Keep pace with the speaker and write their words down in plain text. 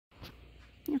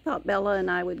I thought Bella and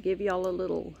I would give y'all a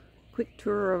little quick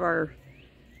tour of our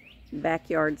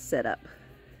backyard setup.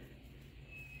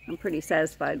 I'm pretty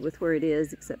satisfied with where it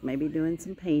is, except maybe doing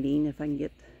some painting if I can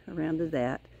get around to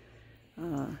that.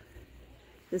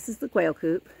 This is the quail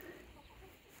coop,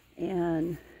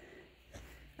 and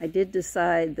I did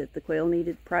decide that the quail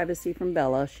needed privacy from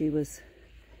Bella. She was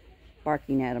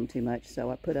barking at them too much,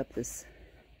 so I put up this,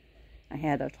 I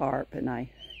had a tarp and I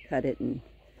cut it and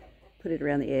put it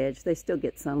around the edge. They still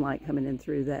get sunlight coming in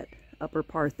through that upper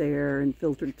part there and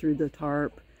filtered through the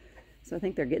tarp. So I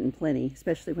think they're getting plenty,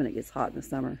 especially when it gets hot in the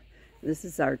summer. This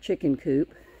is our chicken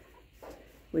coop,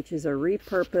 which is a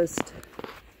repurposed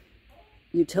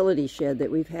utility shed that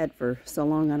we've had for so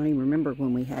long. I don't even remember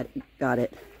when we got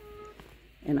it.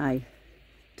 And I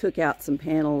took out some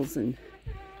panels and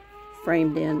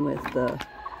framed in with the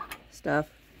stuff.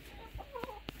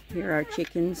 Here are our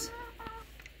chickens.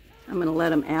 I'm going to let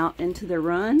them out into the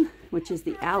run, which is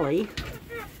the alley.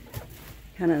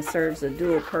 Kind of serves a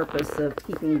dual purpose of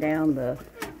keeping down the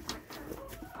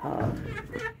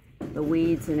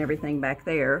weeds and everything back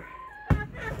there.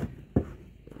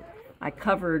 I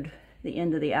covered the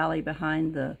end of the alley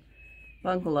behind the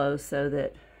bungalows so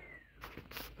that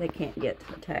they can't get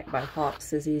attacked by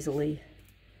hawks as easily.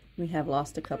 We have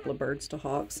lost a couple of birds to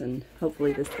hawks, and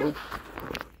hopefully this will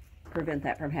prevent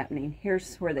that from happening.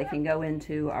 Here's where they can go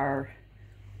into our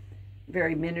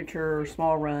very miniature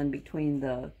small run between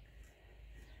the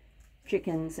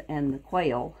chickens and the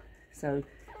quail. So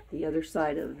the other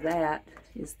side of that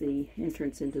is the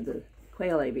entrance into the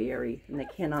quail aviary, and they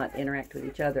cannot interact with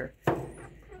each other.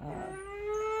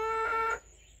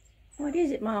 What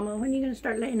is it, Mama? When are you going to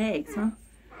start laying eggs, huh?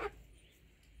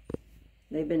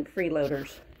 They've been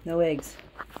freeloaders, no eggs.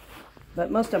 But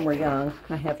most of them were young.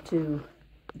 I have 2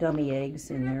 dummy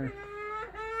eggs in their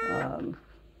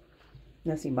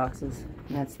nesting boxes,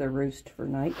 and that's their roost for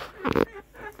night.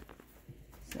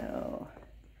 So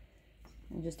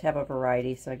I just have a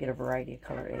variety, so I get a variety of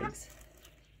color eggs.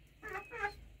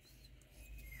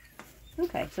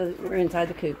 Okay, so we're inside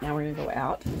the coop. Now we're going to go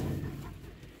out.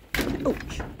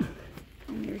 Ouch.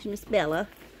 And there's Miss Bella.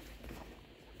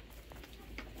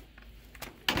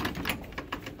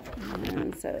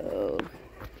 And so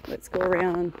let's go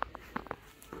around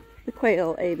the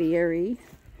quail aviary.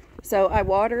 So I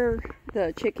water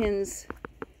the chickens.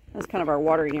 That's kind of our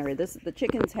watering area. The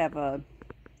chickens have a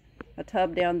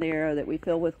tub down there that we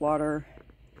fill with water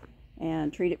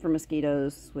and treat it for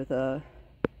mosquitoes with a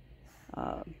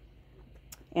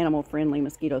animal friendly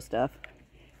mosquito stuff,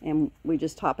 and we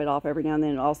just top it off every now and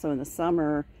then. Also in the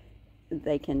summer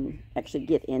they can actually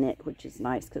get in it, which is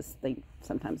nice because they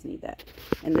sometimes need that.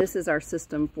 And this is our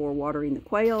system for watering the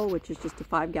quail, which is just a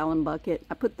 5-gallon bucket.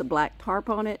 I put the black tarp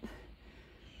on it.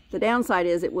 The downside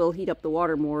is it will heat up the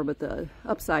water more, but the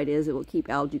upside is it will keep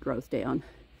algae growth down.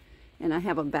 And I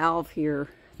have a valve here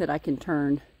that I can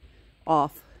turn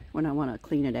off when I want to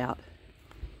clean it out.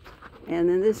 And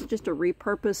then this is just a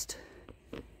repurposed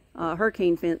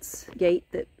hurricane fence gate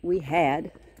that we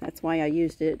had. That's why I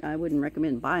used it. I wouldn't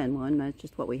recommend buying one. That's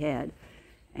just what we had.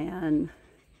 And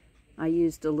I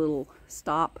used a little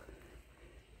stop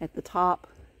at the top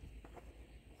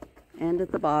and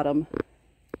at the bottom.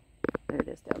 There it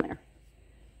is down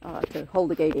there. To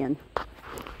hold the gate in.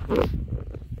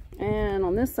 And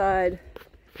on this side,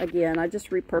 again, I just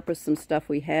repurposed some stuff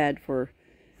we had for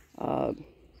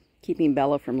keeping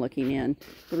Bella from looking in.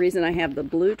 The reason I have the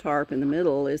blue tarp in the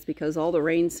middle is because all the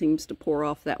rain seems to pour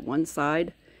off that one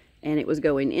side, and it was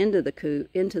going into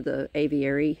the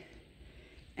aviary,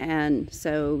 and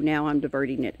so now I'm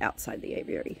diverting it outside the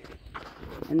aviary.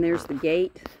 And there's the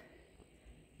gate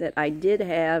that I did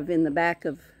have in the back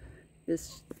of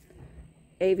this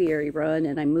aviary run,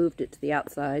 and I moved it to the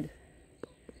outside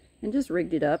and just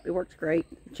rigged it up. It works great.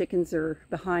 Chickens are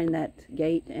behind that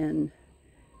gate and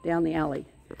down the alley.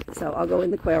 So I'll go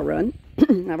in the quail run.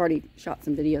 I've already shot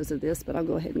some videos of this, but I'll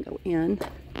go ahead and go in.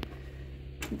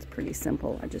 It's pretty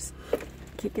simple. I just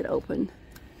kick it open.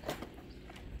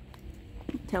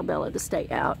 Tell Bella to stay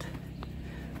out.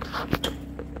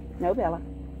 No, Bella.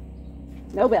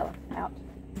 No, Bella. Out.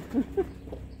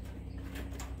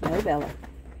 No, Bella.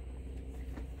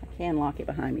 I can lock it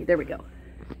behind me. There we go.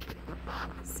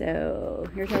 So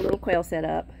here's our little quail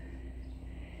setup.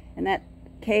 And that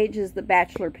cage is the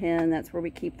bachelor pen. That's where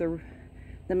we keep the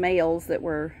males that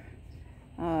we're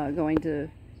going to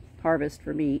harvest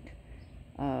for meat.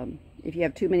 If you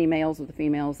have too many males with the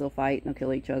females, they'll fight and they'll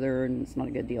kill each other, and it's not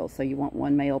a good deal. So you want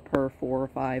 1 male per 4 or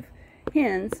 5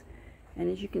 hens. And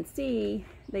as you can see,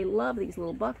 they love these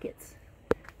little buckets.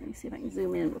 Let me see if I can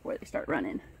zoom in before they start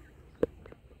running.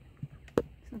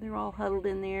 So they're all huddled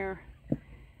in there.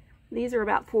 These are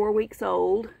about 4 weeks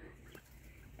old,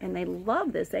 and they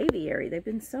love this aviary. They've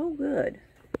been so good.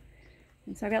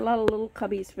 And so I got a lot of little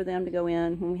cubbies for them to go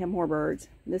in when we have more birds.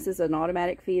 This is an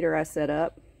automatic feeder I set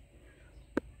up.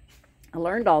 I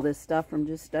learned all this stuff from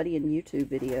just studying YouTube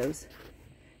videos.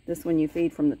 This one you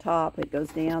feed from the top, it goes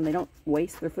down. They don't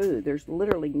waste their food. There's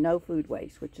literally no food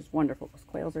waste, which is wonderful because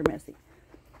quails are messy.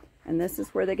 And this is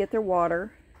where they get their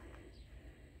water.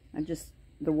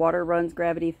 The water runs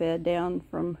gravity fed down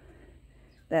from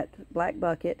that black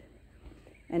bucket.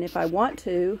 And if I want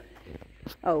to,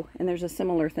 oh, and there's a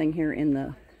similar thing here in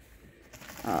the,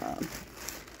 I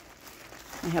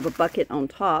have a bucket on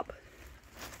top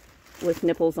with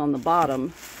nipples on the bottom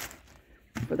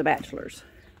for the bachelors.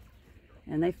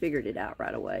 And they figured it out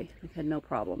right away. They had no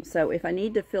problem. So if I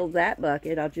need to fill that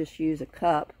bucket, I'll just use a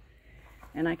cup.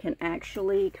 And I can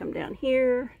actually come down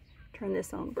here, turn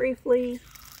this on briefly,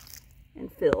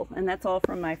 and fill. And that's all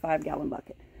from my 5-gallon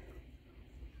bucket.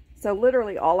 So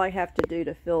literally all I have to do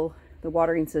to fill the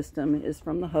watering system is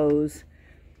from the hose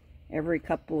every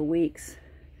couple of weeks.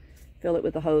 Fill it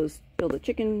with the hose, fill the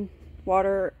chicken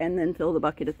water, and then fill the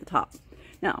bucket at the top.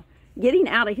 Now, getting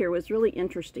out of here was really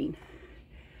interesting.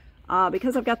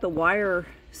 Because I've got the wire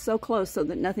so close so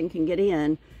that nothing can get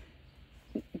in,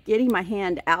 getting my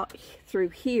hand out through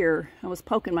here, I was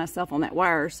poking myself on that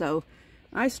wire, so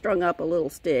I strung up a little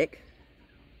stick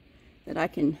that I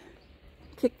can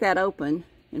kick that open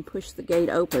and push the gate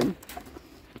open.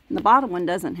 And the bottom one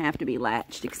doesn't have to be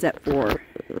latched except for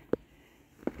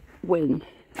when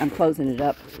I'm closing it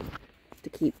up to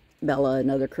keep Bella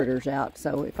and other critters out.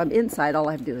 So if I'm inside, all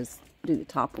I have to do is do the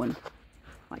top one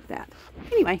like that.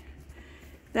 Anyway,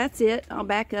 that's it. I'll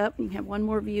back up and have one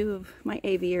more view of my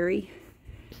aviary.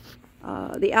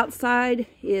 The outside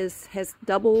has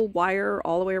double wire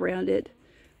all the way around it.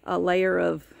 A layer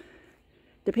of,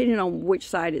 depending on which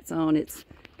side it's on, it's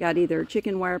got either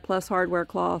chicken wire plus hardware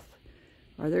cloth,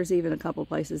 or there's even a couple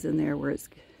places in there where it's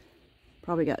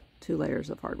probably got 2 layers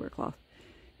of hardware cloth.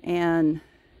 And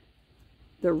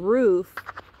the roof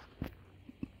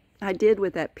I did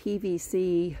with that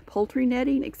PVC poultry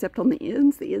netting, except on the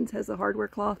ends. The ends has a hardware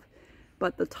cloth,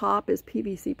 but the top is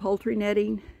PVC poultry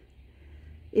netting.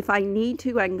 If I need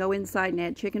to, I can go inside and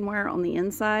add chicken wire on the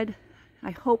inside.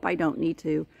 I hope I don't need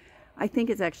to. I think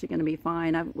it's actually going to be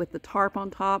fine. With the tarp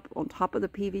on top of the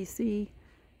PVC,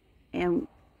 and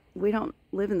we don't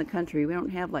live in the country. We don't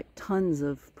have like tons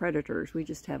of predators. We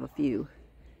just have a few.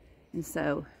 And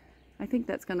so I think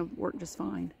that's going to work just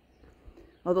fine.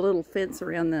 Oh, the little fence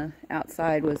around the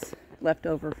outside was left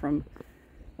over from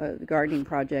the gardening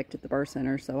project at the birth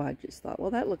center. So I just thought,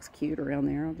 well, that looks cute around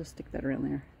there. I'll just stick that around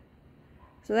there.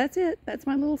 So that's it. That's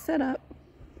my little setup.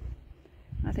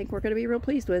 I think we're going to be real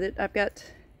pleased with it. I've got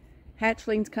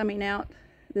hatchlings coming out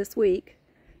this week.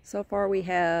 So far we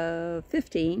have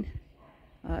 15.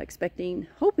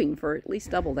 Hoping for at least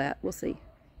double that. We'll see.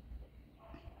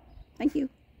 Thank you.